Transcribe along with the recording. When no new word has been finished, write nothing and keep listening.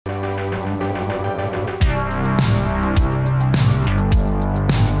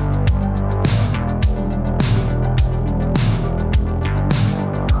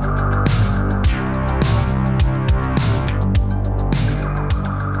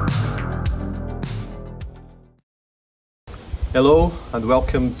Hello and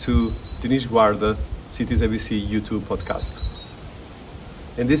welcome to Dinis Guarda, Cities ABC YouTube podcast.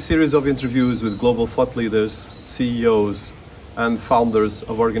 In this series of interviews with global thought leaders, CEOs, and founders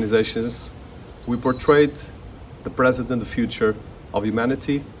of organizations, we portrayed the present and the future of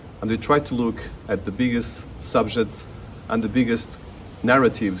humanity, and we try to look at the biggest subjects and the biggest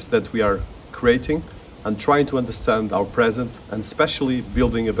narratives that we are creating and trying to understand our present and especially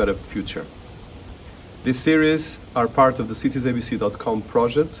building a better future. This series are part of the citiesabc.com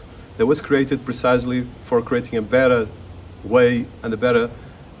project that was created precisely for creating a better way and a better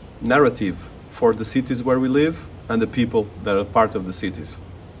narrative for the cities where we live and the people that are part of the cities.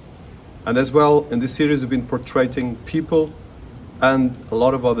 And as well, in this series, we've been portraying people and a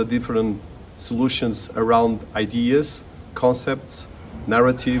lot of other different solutions around ideas, concepts,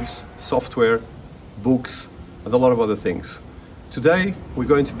 narratives, software, books, and a lot of other things. Today, we're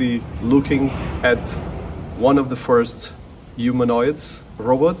going to be looking at one of the first humanoids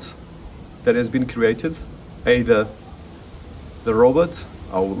robots that has been created, Aidan, the robot.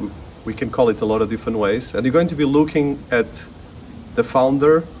 We can call it a lot of different ways. And you're going to be looking at the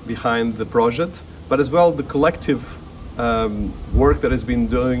founder behind the project, but as well the collective work that has been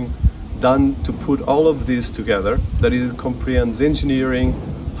done to put all of this together, that it comprehends engineering,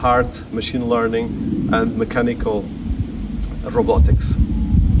 art, machine learning, and mechanical robotics.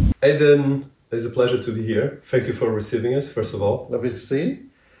 Aidan, it's a pleasure to be here. Thank you for receiving us, first of all. Lovely to see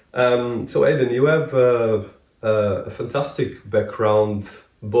you. So Aidan, you have a fantastic background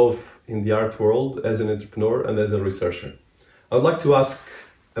both in the art world as an entrepreneur and as a researcher. I would like to ask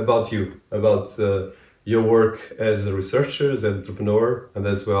about you, about your work as a researcher, as an entrepreneur, and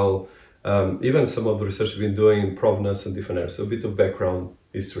as well even some of the research you've been doing in provenance and different areas. So a bit of background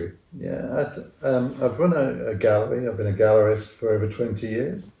history. Yeah, I've run a gallery. I've been a gallerist for over 20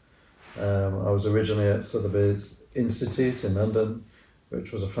 years. I was originally at Sotheby's Institute in London,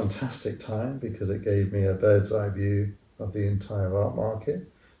 which was a fantastic time because it gave me a bird's eye view of the entire art market.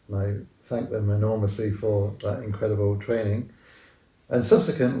 And I thank them enormously for that incredible training. And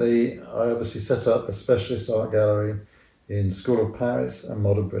subsequently, I obviously set up a specialist art gallery in School of Paris and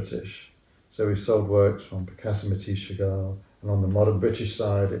Modern British. So we've sold works from Picasso, Matisse, Chagall, and on the Modern British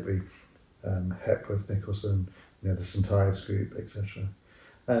side, it'd be Hepworth, Nicholson, the St Ives Group, etc.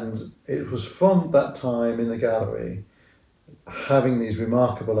 And it was from that time in the gallery, having these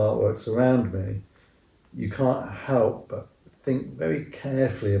remarkable artworks around me, you can't help but think very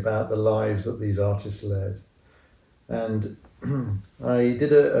carefully about the lives that these artists led. And I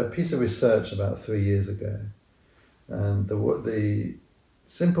did a piece of research about 3 years ago, and the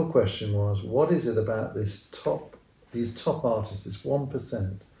simple question was, what is it about these top artists, this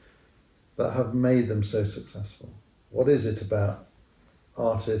 1%, that have made them so successful? What is it about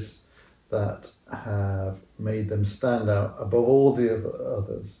artists that have made them stand out above all the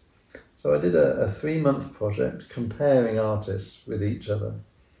others? So I did a 3-month project comparing artists with each other.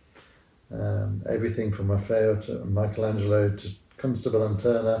 Everything from Raphael to Michelangelo to Constable and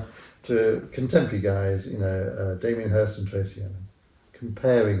Turner to contemporary guys, Damien Hirst and Tracy Emin,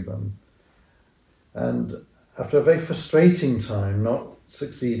 comparing them. And after a very frustrating time, not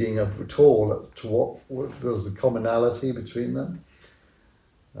succeeding at all to what was the commonality between them,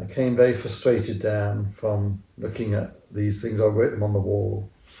 I came very frustrated down from looking at these things. I wrote them on the wall,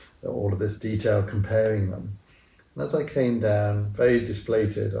 all of this detail, comparing them. And as I came down, very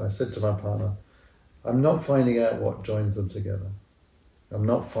deflated, I said to my partner, I'm not finding out what joins them together. I'm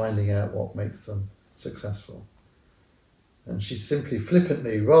not finding out what makes them successful. And she simply,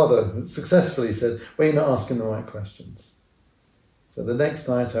 flippantly, rather successfully said, well, you're not asking the right questions. So the next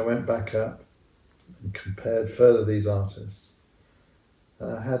night I went back up and compared further these artists.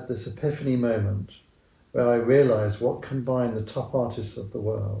 And I had this epiphany moment where I realized what combined the top artists of the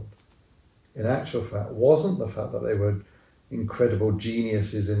world, in actual fact, wasn't the fact that they were incredible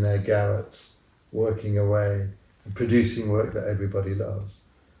geniuses in their garrets, working away and producing work that everybody loves.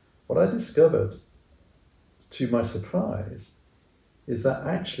 What I discovered, to my surprise, is that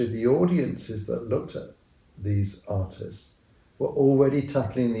actually the audiences that looked at these artists were already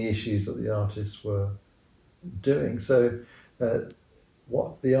tackling the issues that the artists were doing. So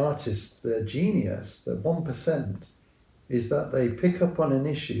what the artists, their genius, the 1%, is that they pick up on an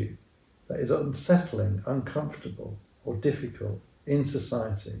issue that is unsettling, uncomfortable, or difficult in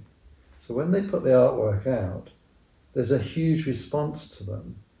society. So when they put the artwork out, there's a huge response to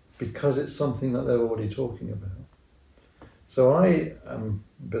them because it's something that they're already talking about. So I am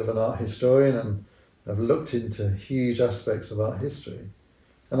a bit of an art historian and I've looked into huge aspects of art history.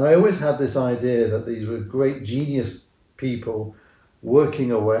 And I always had this idea that these were great genius people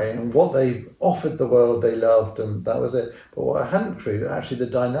working away, and what they offered the world they loved, and that was it. But what I hadn't created, actually the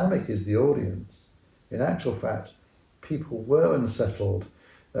dynamic is the audience. In actual fact, people were unsettled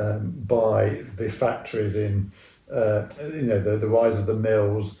by the factories in, the rise of the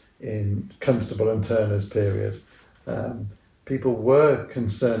mills in Constable and Turner's period. People were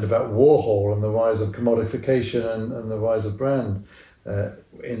concerned about Warhol and the rise of commodification and the rise of brand.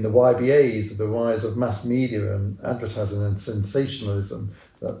 In the YBAs, the rise of mass media and advertising and sensationalism,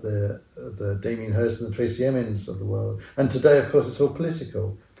 that the Damien Hirst and the Tracy Emins of the world. And today, of course, it's all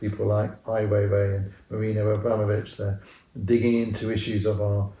political. People like Ai Weiwei and Marina Abramovich, they're digging into issues of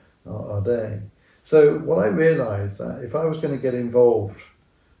our day. So what I realised that if I was going to get involved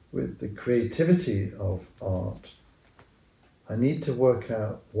with the creativity of art, I need to work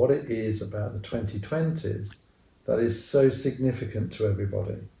out what it is about the 2020s that is so significant to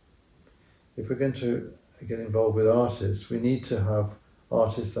everybody. If we're going to get involved with artists, we need to have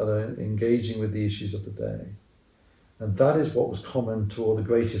artists that are engaging with the issues of the day. And that is what was common to all the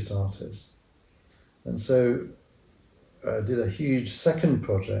greatest artists. And so I did a huge second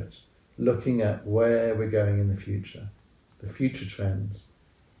project looking at where we're going in the future trends.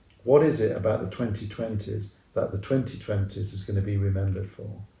 What is it about the 2020s that the 2020s is going to be remembered for?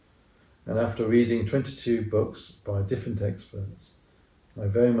 And after reading 22 books by different experts, I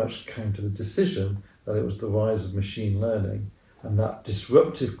very much came to the decision that it was the rise of machine learning and that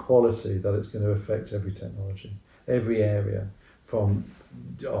disruptive quality that it's going to affect every technology, every area, from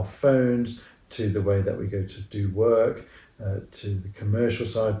our phones to the way that we go to do work, to the commercial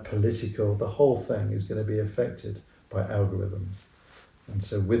side, political. The whole thing is going to be affected by algorithms. And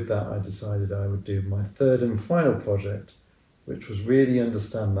so with that, I decided I would do my third and final project, which was really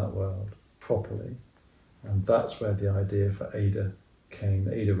understand that world properly. And that's where the idea for Ada came,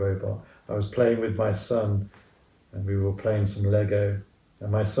 the Ada robot. I was playing with my son and we were playing some Lego,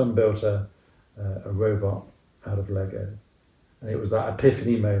 and my son built a robot out of Lego. And it was that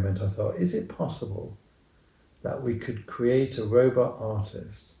epiphany moment. I thought, is it possible that we could create a robot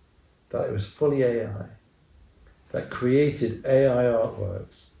artist, that it was fully AI, that created AI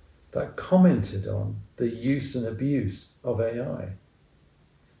artworks, that commented on the use and abuse of AI?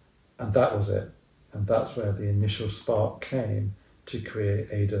 And that was it. And that's where the initial spark came to create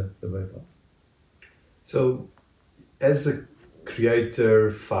Ada the robot. So, as a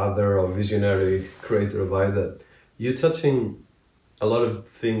creator, father, or visionary creator of Ada, you're touching a lot of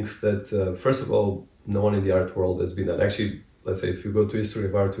things that, first of all, no one in the art world has been done. Actually, let's say if you go to history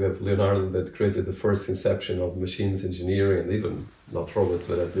of art, we have Leonardo that created the first inception of machines engineering, and even not robots,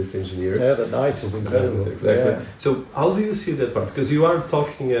 but at least engineering. Yeah, the night is incredible. Exactly. Yeah. So how do you see that part? Because you are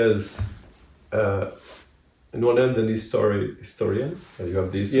talking as, in one end, an historian. You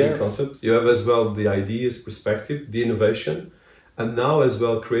have the history concept. You have as well the ideas, perspective, the innovation, and now as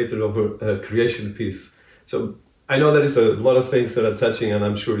well creator of a creation piece. So I know there is a lot of things that are touching, and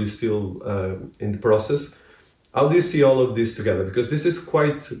I'm sure you're still in the process. How do you see all of this together? Because this is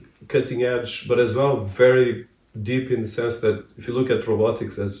quite cutting edge, but as well very deep in the sense that if you look at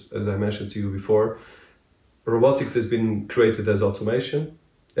robotics, as I mentioned to you before, robotics has been created as automation,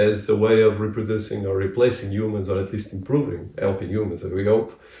 as a way of reproducing or replacing humans, or at least improving, helping humans, as we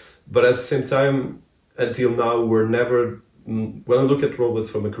hope. But at the same time, until now, we're never, when I look at robots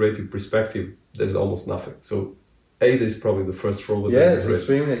from a creative perspective, there's almost nothing. So Ada is probably the first robot. Yeah, it's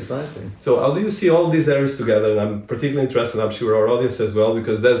extremely exciting. So how do you see all these areas together? And I'm particularly interested, I'm sure our audience as well,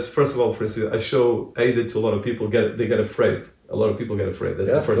 because there's, first of all, for instance, I show Ada to a lot of people, they get afraid. A lot of people get afraid.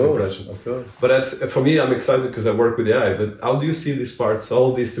 That's the first impression. Of course. But for me, I'm excited because I work with AI. But how do you see these parts,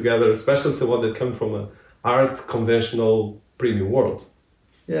 all these together, especially the one that come from an art, conventional, premium world?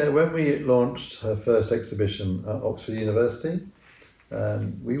 Yeah, when we launched her first exhibition at Oxford University,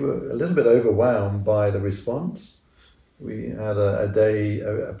 we were a little bit overwhelmed by the response. We had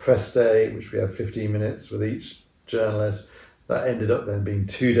a press day, which we had 15 minutes with each journalist. That ended up then being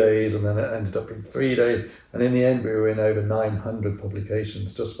 2 days, and then it ended up being 3 days. And in the end, we were in over 900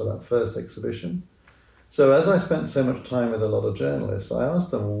 publications just for that first exhibition. So as I spent so much time with a lot of journalists, I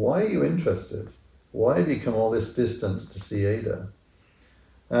asked them, why are you interested? Why have you come all this distance to see Ada?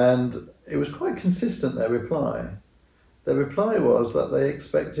 And it was quite consistent, their reply. Their reply was that they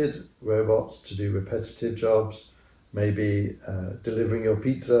expected robots to do repetitive jobs, maybe delivering your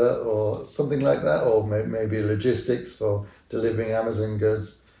pizza or something like that, or maybe logistics for delivering Amazon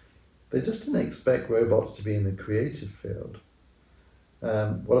goods. They just didn't expect robots to be in the creative field.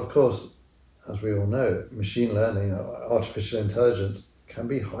 Well, of course, as we all know, machine learning, artificial intelligence can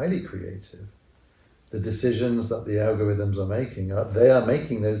be highly creative. The decisions that the algorithms are making, they are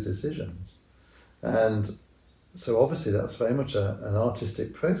making those decisions. And so obviously that's very much an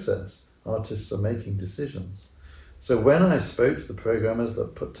artistic process. Artists are making decisions. So when I spoke to the programmers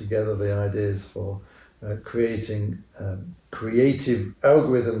that put together the ideas for creating creative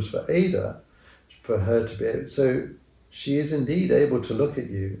algorithms for Ada, for her to be able, so she is indeed able to look at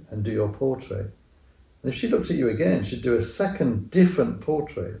you and do your portrait. And if she looked at you again, she'd do a second different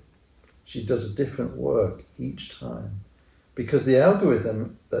portrait. She does a different work each time, because the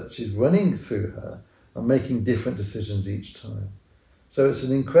algorithm that she's running through her are making different decisions each time. So it's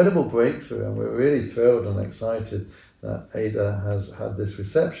an incredible breakthrough, and we're really thrilled and excited that Ada has had this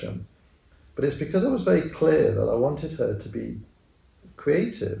reception. But it's because I was very clear that I wanted her to be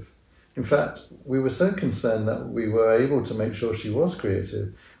creative. In fact, we were so concerned that we were able to make sure she was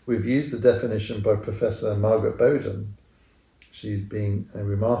creative. We've used the definition by Professor Margaret Bowden. She's been a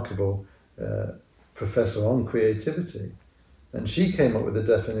remarkable professor on creativity. And she came up with the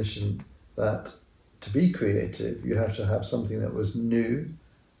definition that to be creative, you have to have something that was new,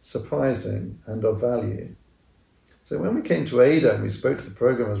 surprising, and of value. So when we came to Ada and we spoke to the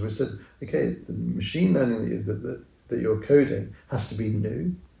programmers, we said, okay, the machine learning that you're coding has to be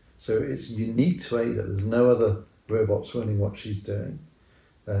new. So it's unique to Ada. There's no other robots running what she's doing.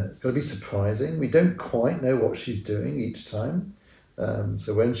 It's got to be surprising. We don't quite know what she's doing each time.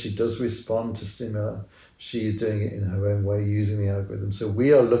 So when she does respond to stimuli, she's doing it in her own way using the algorithm. So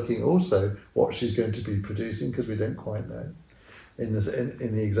we are looking also what she's going to be producing, because we don't quite know in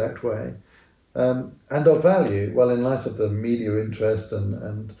the exact way. And of value, well, in light of the media interest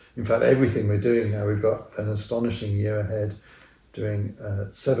and in fact everything we're doing now, we've got an astonishing year ahead, doing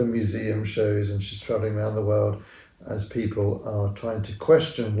 7 museum shows, and she's traveling around the world as people are trying to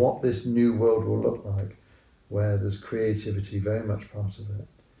question what this new world will look like, where there's creativity very much part of it.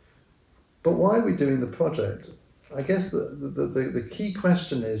 But why are we doing the project? I guess the key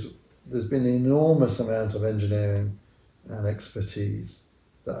question is there's been an enormous amount of engineering and expertise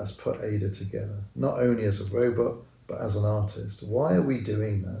that has put Ada together, not only as a robot, but as an artist. Why are we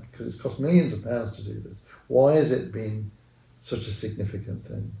doing that? Because it's cost millions of pounds to do this. Why has it been such a significant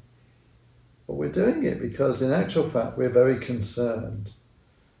thing? Well, we're doing it because in actual fact, we're very concerned.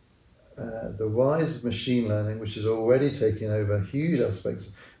 The rise of machine learning, which is already taking over huge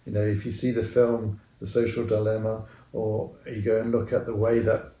aspects. You know, if you see the film, The Social Dilemma, or you go and look at the way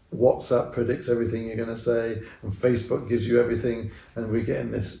that WhatsApp predicts everything you're going to say, and Facebook gives you everything, and we're getting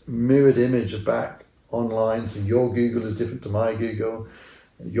this mirrored image back online. So your Google is different to my Google,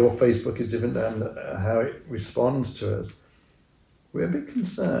 your Facebook is different, and how it responds to us. We're a bit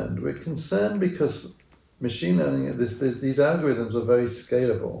concerned. We're concerned because machine learning, these algorithms are very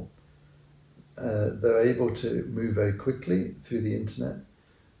scalable. They're able to move very quickly through the internet,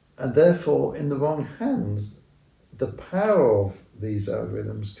 and therefore in the wrong hands, the power of these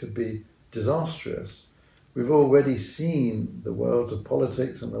algorithms could be disastrous. We've already seen the worlds of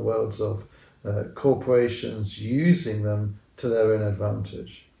politics and the worlds of corporations using them to their own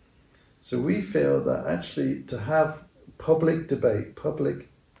advantage. So we feel that actually to have public debate, public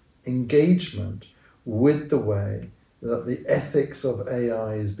engagement with the way that the ethics of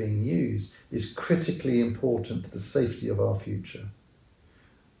AI is being used is critically important to the safety of our future.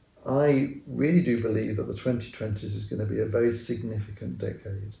 I really do believe that the 2020s is going to be a very significant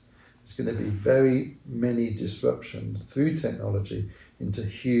decade. It's going to be very many disruptions through technology into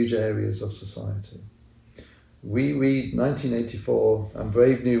huge areas of society. We read 1984 and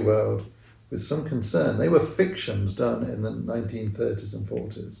Brave New World with some concern. They were fictions done in the 1930s and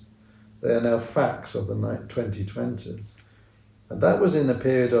 40s. They are now facts of the 2020s. And that was in a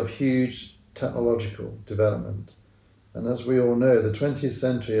period of huge technological development. And as we all know, the 20th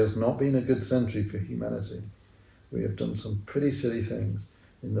century has not been a good century for humanity. We have done some pretty silly things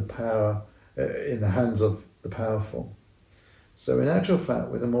in the hands of the powerful. So in actual fact,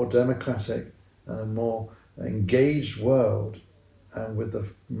 with a more democratic and a more engaged world, and with the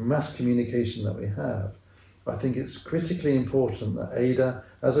mass communication that we have, I think it's critically important that Ada,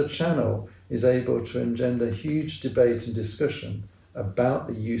 as a channel, is able to engender huge debate and discussion about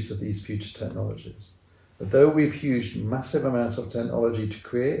the use of these future technologies. But though we've used massive amounts of technology to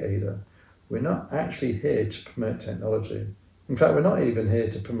create Ada, we're not actually here to promote technology. In fact, we're not even here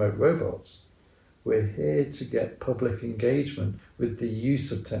to promote robots. We're here to get public engagement with the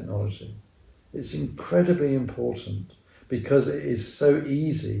use of technology. It's incredibly important because it is so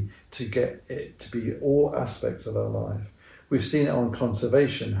easy to get it to be all aspects of our life. We've seen it on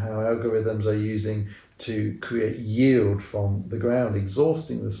conservation, how algorithms are using to create yield from the ground,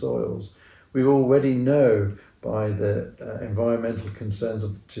 exhausting the soils. We already know by the environmental concerns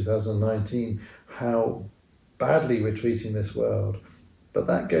of 2019 how badly we're treating this world. But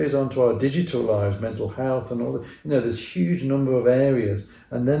that goes on to our digital lives, mental health and all the, there's huge number of areas.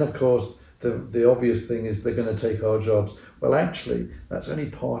 And then of course, the obvious thing is they're going to take our jobs. Well, actually, that's only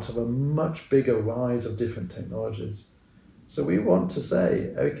part of a much bigger rise of different technologies. So we want to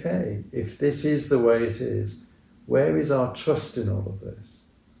say, okay, if this is the way it is, where is our trust in all of this?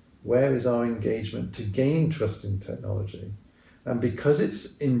 Where is our engagement to gain trust in technology? And because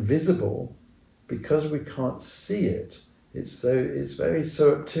it's invisible, because we can't see it, it's very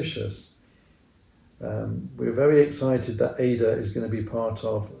surreptitious. We're very excited that Ada is going to be part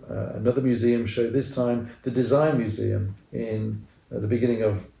of another museum show, this time the Design Museum at the beginning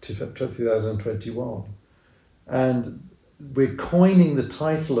of 2021. And we're coining the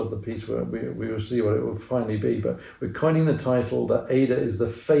title of the piece, we will see what it will finally be, but we're coining the title that Ada is the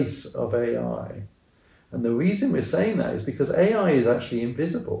face of AI. And the reason we're saying that is because AI is actually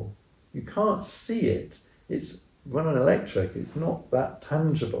invisible. You can't see it. It's run on electric, it's not that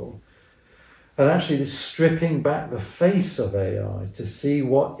tangible. And actually it's stripping back the face of AI to see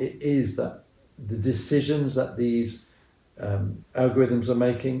what it is that the decisions that these algorithms are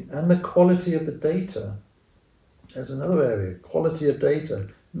making and the quality of the data. There's another area, quality of data,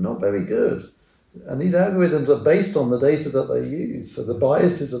 not very good. And these algorithms are based on the data that they use, so the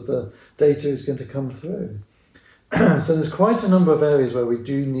biases of the data is going to come through. So there's quite a number of areas where we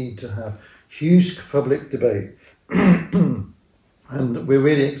do need to have huge public debate. And we're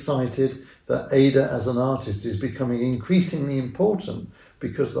really excited that Ada as an artist is becoming increasingly important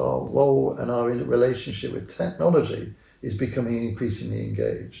because our role and our relationship with technology is becoming increasingly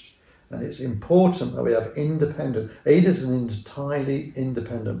engaged. And it's important that we have independent, Ada is an entirely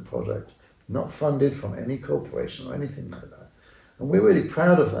independent project, not funded from any corporation or anything like that. And we're really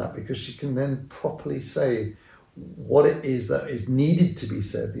proud of that because she can then properly say what it is that is needed to be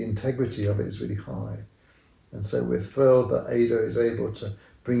said. The integrity of it is really high. And so we're thrilled that Ada is able to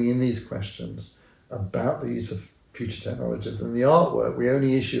bring in these questions about the use of future technologies. And the artwork, we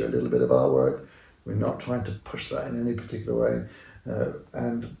only issue a little bit of artwork. We're not trying to push that in any particular way.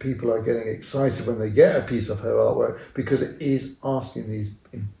 And people are getting excited when they get a piece of her artwork because it is asking these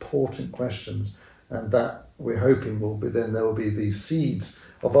important questions, and that we're hoping there will be these seeds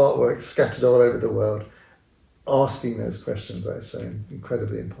of artwork scattered all over the world asking those questions that are so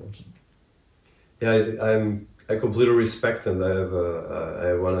incredibly important. Yeah, I completely respect, and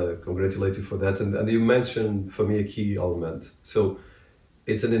I want to congratulate you for that. And you mentioned for me a key element. So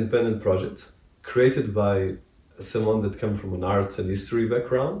it's an independent project created by someone that comes from an arts and history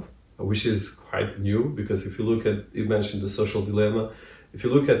background, which is quite new because if you look at, you mentioned the social dilemma, if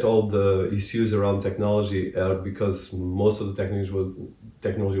you look at all the issues around technology, because most of the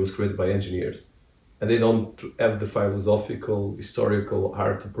technology was created by engineers, and they don't have the philosophical, historical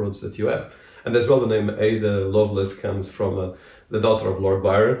art approach that you have. And as well, the name Ada Lovelace comes from the daughter of Lord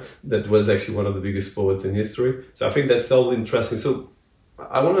Byron, that was actually one of the biggest poets in history. So I think that's all interesting. So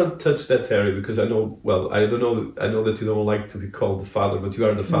I want to touch that area because I know that you don't like to be called the father, but you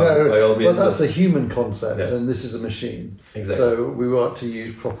are the father by all means. Well, that's a human concept, and this is a machine. Exactly. So we want to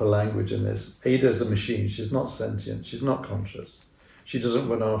use proper language in this. Ada is a machine. She's not sentient. She's not conscious. She doesn't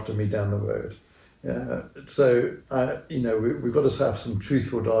run after me down the road. So we've got to have some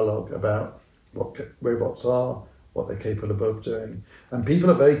truthful dialogue about what robots are, what they're capable of doing, and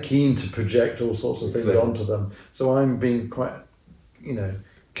people are very keen to project all sorts of things onto them. So I'm being quite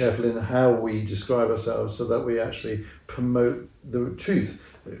careful in how we describe ourselves so that we actually promote the truth.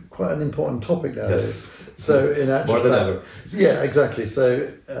 Quite an important topic nowadays. Yes. So in actual more than fact, ever. Yeah, exactly. So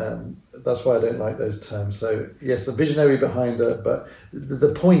that's why I don't like those terms. So yes, a visionary behind her, but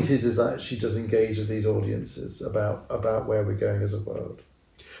the point is that she does engage with these audiences about where we're going as a world.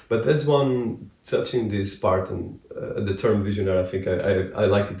 But there's one touching this part, and the term visionary, I think I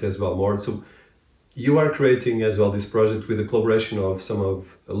like it as well more. So you are creating as well this project with the collaboration of some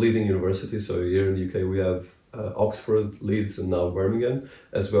of leading universities. So here in the UK we have Oxford, Leeds, and now Birmingham,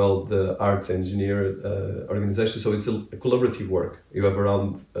 as well the arts engineer organization. So it's a collaborative work. You have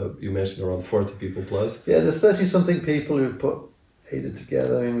around, you mentioned around 40 people plus. Yeah, there's 30-something people who've put Ada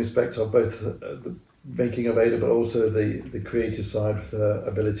together in respect of both the making of Ada, but also the creative side with the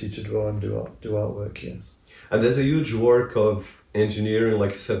ability to draw and do artwork, yes. And there's a huge work of engineering, like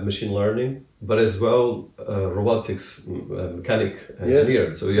you said, machine learning, but as well robotics, mechanic engineer.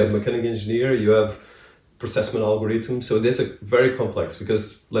 Yes. So you have mechanic engineer, you have processment algorithms. So this is very complex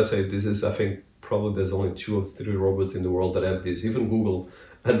because let's say this is, I think, probably there's only 2 or 3 robots in the world that have this. Even Google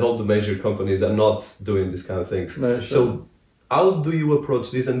and all the major companies are not doing this kind of things. No, sure. So how do you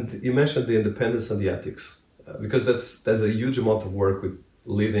approach this? And you mentioned the independence and the ethics, because there's a huge amount of work with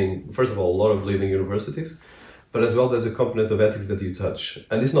leading, first of all, a lot of leading universities, but as well there's a component of ethics that you touch.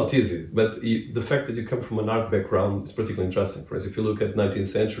 And it's not easy, but the fact that you come from an art background is particularly interesting. For instance, if you look at 19th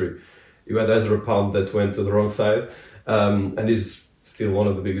century, you had Ezra Pound that went to the wrong side, and is still one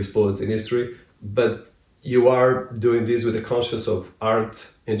of the biggest poets in history, but you are doing this with a conscious of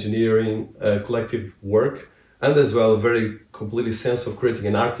art, engineering, collective work, and as well a very completely sense of creating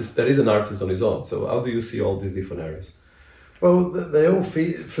an artist that is an artist on his own. So how do you see all these different areas? Well, they all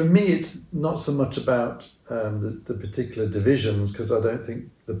feel, for me, it's not so much about the particular divisions, because I don't think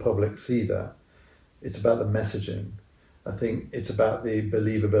the public see that. It's about the messaging. I think it's about the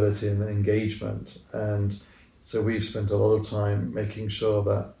believability and the engagement. And so we've spent a lot of time making sure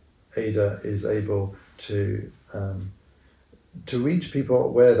that Ada is able to reach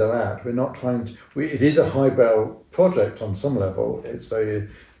people where they're at. We're not trying to. It is a highbrow project on some level. It's very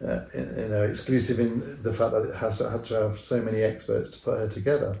exclusive in the fact that it has had to have so many experts to put her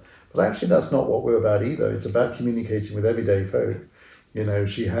together. But actually, that's not what we're about either. It's about communicating with everyday folk. You know,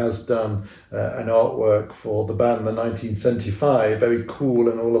 she has done an artwork for the band the 1975, very cool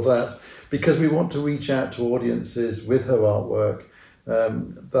and all of that, because we want to reach out to audiences with her artwork.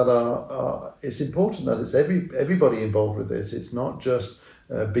 That are it's important that it's everybody involved with this. It's not just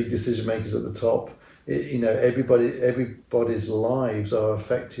big decision makers at the top. Everybody's lives are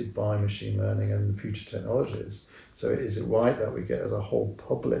affected by machine learning and the future technologies. So is it right that we get as a whole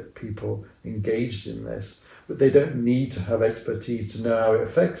public people engaged in this, but they don't need to have expertise to know how it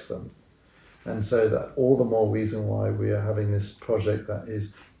affects them? And so that all the more reason why we are having this project that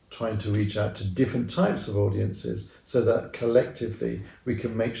is trying to reach out to different types of audiences, so that collectively we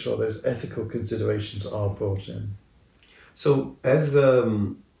can make sure those ethical considerations are brought in. So as a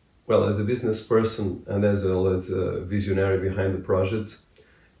business person and as a visionary behind the project,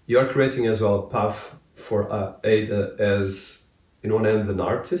 you are creating as well a path for Ada as, in one end, an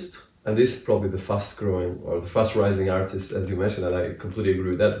artist, and this is probably the fast growing or the fast rising artist, as you mentioned, and I completely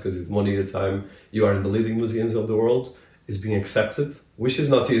agree with that, because it's 1 year at a time, you are in the leading museums of the world, is being accepted, which is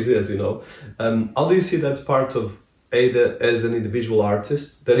not easy, as you know. How do you see that part of Ada as an individual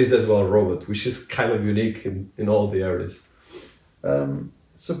artist that is as well a robot, which is kind of unique in all the areas?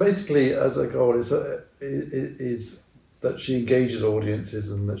 So basically, as a goal is that she engages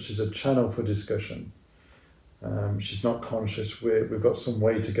audiences and that she's a channel for discussion. She's not conscious. We've got some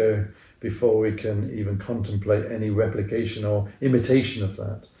way to go before we can even contemplate any replication or imitation of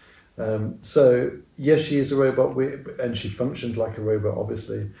that. So yes, she is a robot, and she functions like a robot,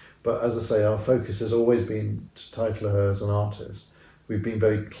 obviously. But as I say, our focus has always been to title her as an artist. We've been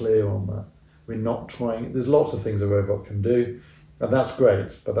very clear on that. We're not trying. There's lots of things a robot can do, and that's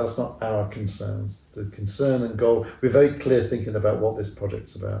great. But that's not our concerns. The concern and goal. We're very clear thinking about what this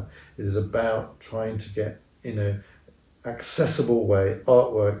project's about. It is about trying to get in an accessible way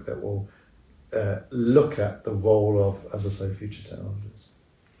artwork that will look at the role of, as I say, future technologies.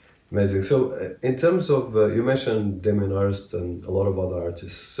 Amazing. So in terms of, you mentioned Damien Hirst and a lot of other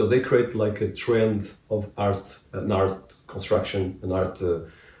artists. So they create like a trend of art, an art construction, an art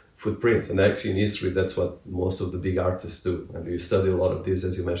footprint. And actually in history, that's what most of the big artists do. And you study a lot of this,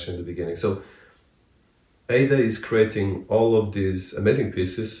 as you mentioned in the beginning. So Ada is creating all of these amazing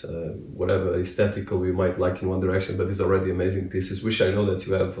pieces, whatever aesthetical we might like in one direction, but these are already amazing pieces, which I know that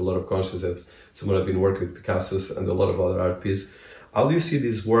you have a lot of conscience of. Someone have been working with Picasso's and a lot of other art pieces. How do you see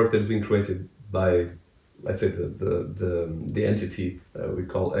this work that's been created by, let's say, the entity we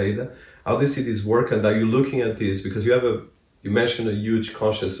call Ada? How do you see this work, and are you looking at this because you mentioned a huge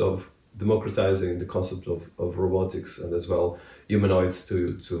conscience of democratizing the concept of robotics and as well humanoids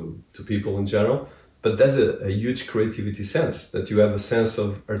to people in general, but there's a huge creativity sense that you have a sense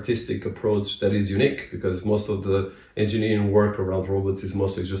of artistic approach that is unique, because most of the engineering work around robots is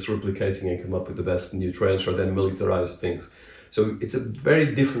mostly just replicating and come up with the best new trends or then militarize things. So it's a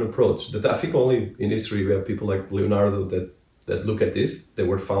very different approach that I think only in history we have people like Leonardo that look at this. They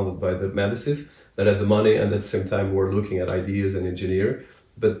were founded by the Medicis that had the money and at the same time were looking at ideas and engineering.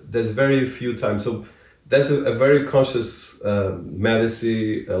 But there's very few times. So there's a very conscious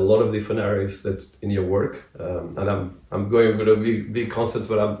Medici, a lot of different areas that in your work. And I'm going over the big concepts,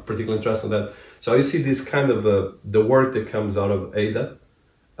 but I'm particularly interested in that. So you see this kind of the work that comes out of Ada.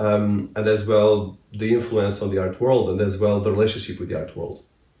 And as well the influence on the art world, and as well the relationship with the art world.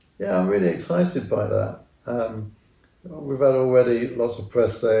 Yeah, I'm really excited by that. We've had already lots of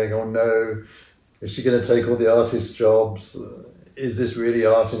press saying, oh no, is she going to take all the artist jobs? Is this really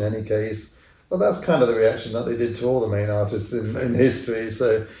art in any case? Well, that's kind of the reaction that they did to all the main artists in history.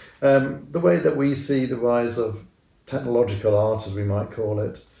 So the way that we see the rise of technological art, as we might call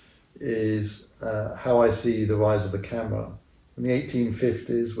it, is how I see the rise of the camera. In the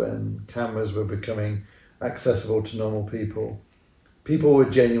 1850s, when cameras were becoming accessible to normal people, people were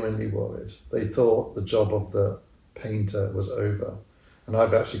genuinely worried. They thought the job of the painter was over. And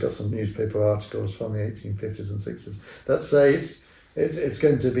I've actually got some newspaper articles from the 1850s and 60s that say it's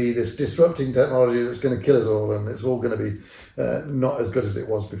going to be this disrupting technology that's going to kill us all, and it's all going to be not as good as it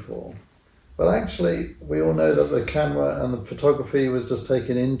was before. Well, actually, we all know that the camera and the photography was just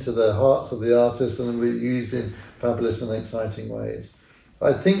taken into the hearts of the artists and were used in fabulous and exciting ways.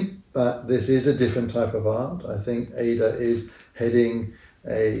 I think that this is a different type of art. I think Ada is heading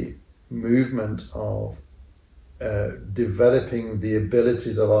a movement of developing the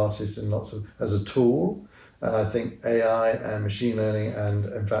abilities of artists in as a tool. And I think AI and machine learning and,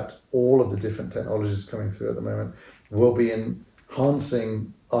 in fact, all of the different technologies coming through at the moment will be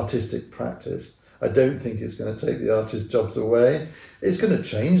enhancing artistic practice. I don't think it's going to take the artist's jobs away. It's going to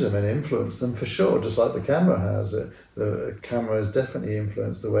change them and influence them for sure, just like the camera has. The camera has definitely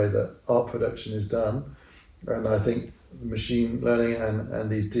influenced the way that art production is done. And I think machine learning and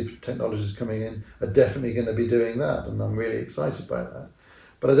these different technologies coming in are definitely going to be doing that. And I'm really excited by that.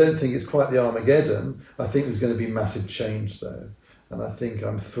 But I don't think it's quite the Armageddon. I think there's going to be massive change though. And I think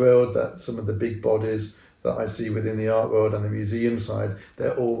I'm thrilled that some of the big bodies that I see within the art world and the museum side,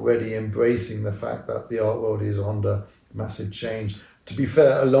 they're already embracing the fact that the art world is under massive change. To be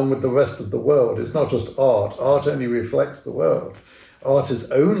fair, along with the rest of the world, it's not just art. Art only reflects the world. Art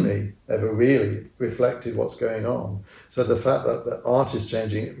has only ever really reflected what's going on. So the fact that the art is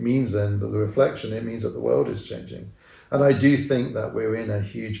changing, it means then that the reflection, it means that the world is changing. And I do think that we're in a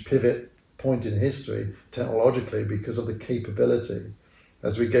huge pivot point in history technologically because of the capability.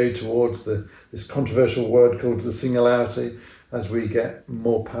 As we go towards this controversial word called the singularity, as we get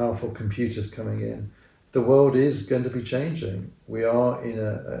more powerful computers coming in, the world is going to be changing. We are in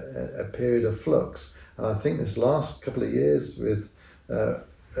a period of flux. And I think this last couple of years with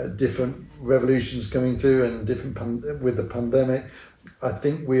different revolutions coming through and with the pandemic, I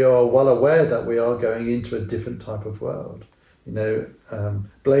think we are well aware that we are going into a different type of world. You know,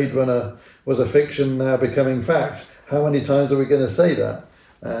 Blade Runner was a fiction now becoming fact. How many times are we going to say that?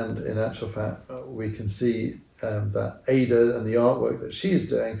 And in actual fact, we can see that Ada and the artwork that she is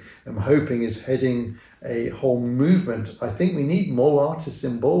doing, I'm hoping is heading a whole movement. I think we need more artists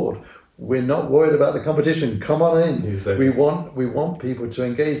on board. We're not worried about the competition. Come on in. Exactly. We want people to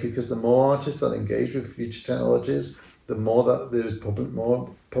engage, because the more artists that engage with future technologies, the more that there's more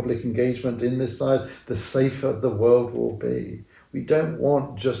public engagement in this side, the safer the world will be. We don't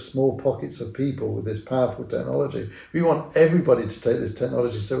want just small pockets of people with this powerful technology. We want everybody to take this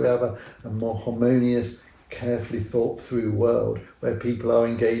technology so we have a more harmonious, carefully thought through world where people are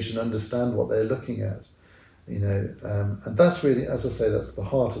engaged and understand what they're looking at. You know, and that's really, as I say, that's the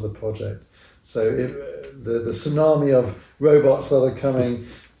heart of the project. So if the tsunami of robots that are coming,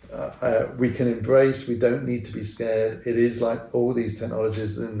 we can embrace. We don't need to be scared. It is like all these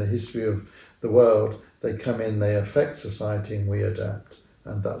technologies in the history of the world. They come in, they affect society, and we adapt.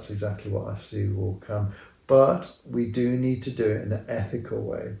 And that's exactly what I see will come. But we do need to do it in an ethical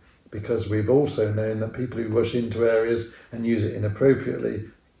way, because we've also known that people who rush into areas and use it inappropriately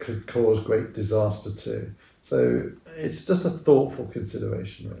could cause great disaster too. So it's just a thoughtful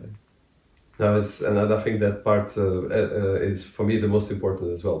consideration, really. No, and I think that part is for me the most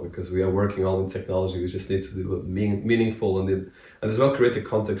important as well, because we are working all in technology. We just need to do it meaningful and as well create a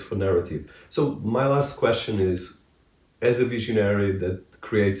context for narrative. So my last question is, as a visionary, the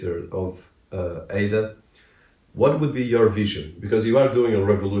creator of Ada, what would be your vision? Because you are doing a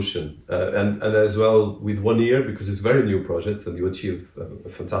revolution, and as well with 1 year, because it's a very new project and you achieve a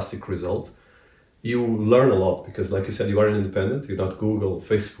fantastic result. You learn a lot because, like you said, you are independent. You're not Google,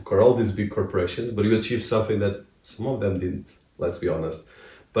 Facebook, or all these big corporations, but you achieve something that some of them didn't, let's be honest.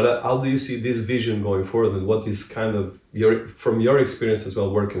 But how do you see this vision going forward, and what is kind of from your experience as well,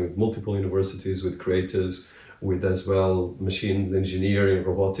 working with multiple universities, with creators, with as well machines, engineering,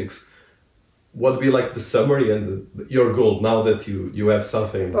 robotics, what would be like the summary and your goal now that you have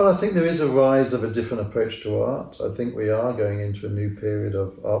something? Well, I think there is a rise of a different approach to art. I think we are going into a new period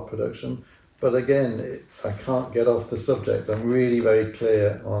of art production. But again, I can't get off the subject. I'm really very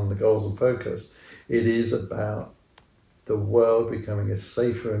clear on the goals and focus. It is about the world becoming a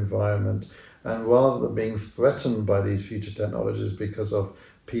safer environment, and rather than being threatened by these future technologies because of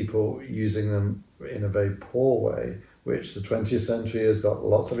people using them in a very poor way, which the 20th century has got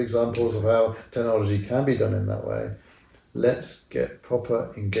lots of examples of how technology can be done in that way. Let's get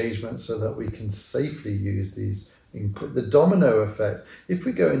proper engagement so that we can safely use these. The domino effect, if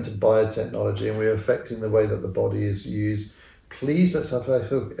we go into biotechnology and we're affecting the way that the body is used, please let's have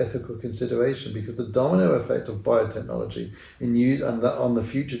ethical consideration, because the domino effect of biotechnology in use and that on the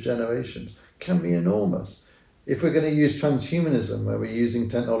future generations can be enormous. If we're going to use transhumanism, where we're using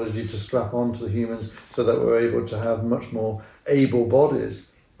technology to strap onto the humans so that we're able to have much more able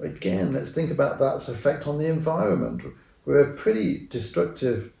bodies, again, let's think about that's effect on the environment. We're a pretty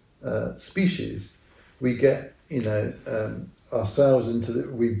destructive species. We get, ourselves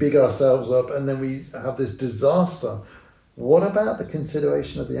we big ourselves up, and then we have this disaster. What about the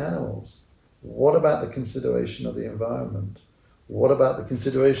consideration of the animals? What about the consideration of the environment? What about the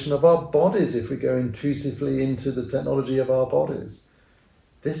consideration of our bodies if we go intrusively into the technology of our bodies?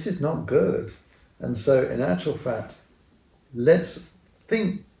 This is not good. And so, in actual fact, let's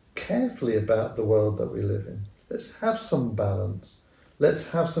think carefully about the world that we live in. Let's have some balance. Let's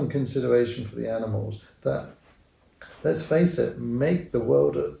have some consideration for the animals that, let's face it, make the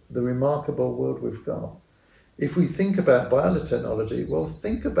world the remarkable world we've got. If we think about biotechnology, well,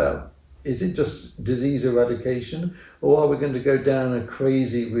 think about, is it just disease eradication, or are we going to go down a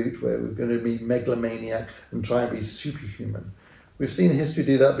crazy route where we're going to be megalomaniac and try and be superhuman? We've seen history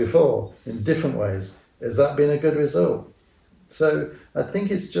do that before in different ways. Has that been a good result? So I think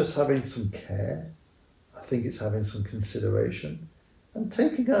it's just having some care. I think it's having some consideration and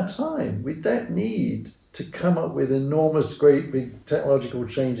taking our time. We don't need to come up with enormous, great, big technological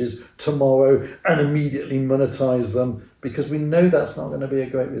changes tomorrow and immediately monetize them, because we know that's not going to be a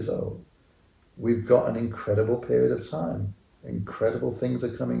great result. We've got an incredible period of time. Incredible things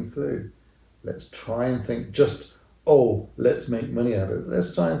are coming through. Let's try and think let's make money out of it.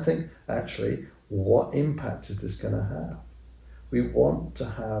 Let's try and think, actually, what impact is this going to have? We want to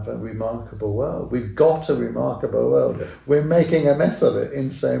have a remarkable world. We've got a remarkable world. Yes. We're making a mess of it in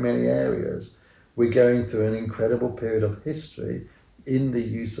so many areas. We're going through an incredible period of history in the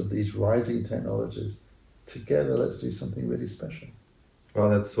use of these rising technologies. Together, let's do something really special. Well,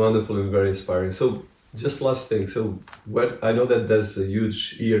 that's wonderful and very inspiring. So, just last thing. So, I know that there's a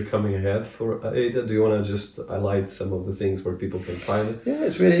huge year coming ahead for Aidan. Do you want to just highlight some of the things where people can find it? Yeah,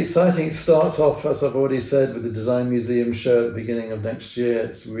 it's really exciting. It starts off, as I've already said, with the Design Museum show at the beginning of next year.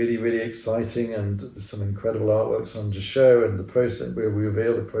 It's really, really exciting, and there's some incredible artworks on the show and the process where we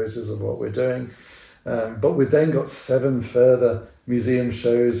reveal the process of what we're doing. But we've then got 7 further museum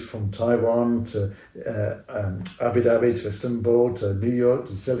shows from Taiwan to Abu Dhabi to Istanbul to New York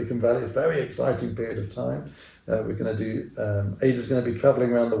to Silicon Valley. It's a very exciting period of time. We're going to do, Aidan's going to be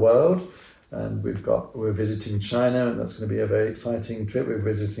traveling around the world, and we're visiting China, and that's going to be a very exciting trip. We're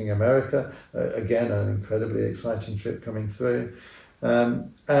visiting America, again, an incredibly exciting trip coming through.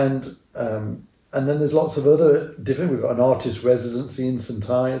 And then there's lots of other different, we've got an artist residency in St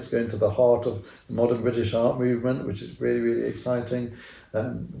Ives, going to the heart of the modern British art movement, which is really, really exciting.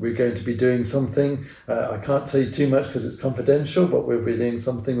 We're going to be doing something, I can't tell you too much because it's confidential, but we'll be doing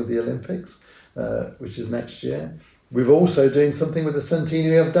something with the Olympics, which is next year. We're also doing something with the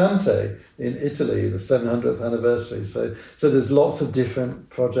centenary of Dante in Italy, the 700th anniversary. So there's lots of different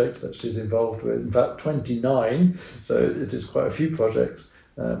projects that she's involved with, in fact 29, so it is quite a few projects.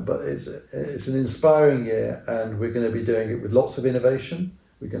 But it's an inspiring year, and we're going to be doing it with lots of innovation.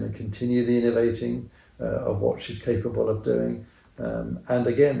 We're going to continue the innovating of what she's capable of doing. And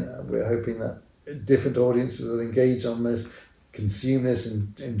again, we're hoping that different audiences will engage on this, consume this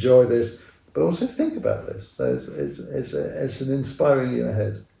and enjoy this, but also think about this. So it's an inspiring year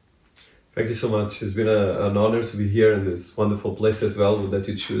ahead. Thank you so much. It's been an honor to be here in this wonderful place as well, that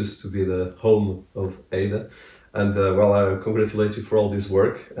you choose to be the home of Aidan. And I congratulate you for all this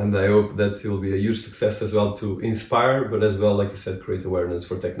work, and I hope that it will be a huge success as well, to inspire, but as well, like you said, create awareness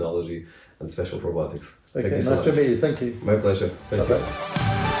for technology and special robotics. Okay, nice to meet you. Thank you. My pleasure. Thank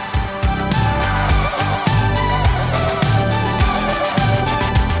you.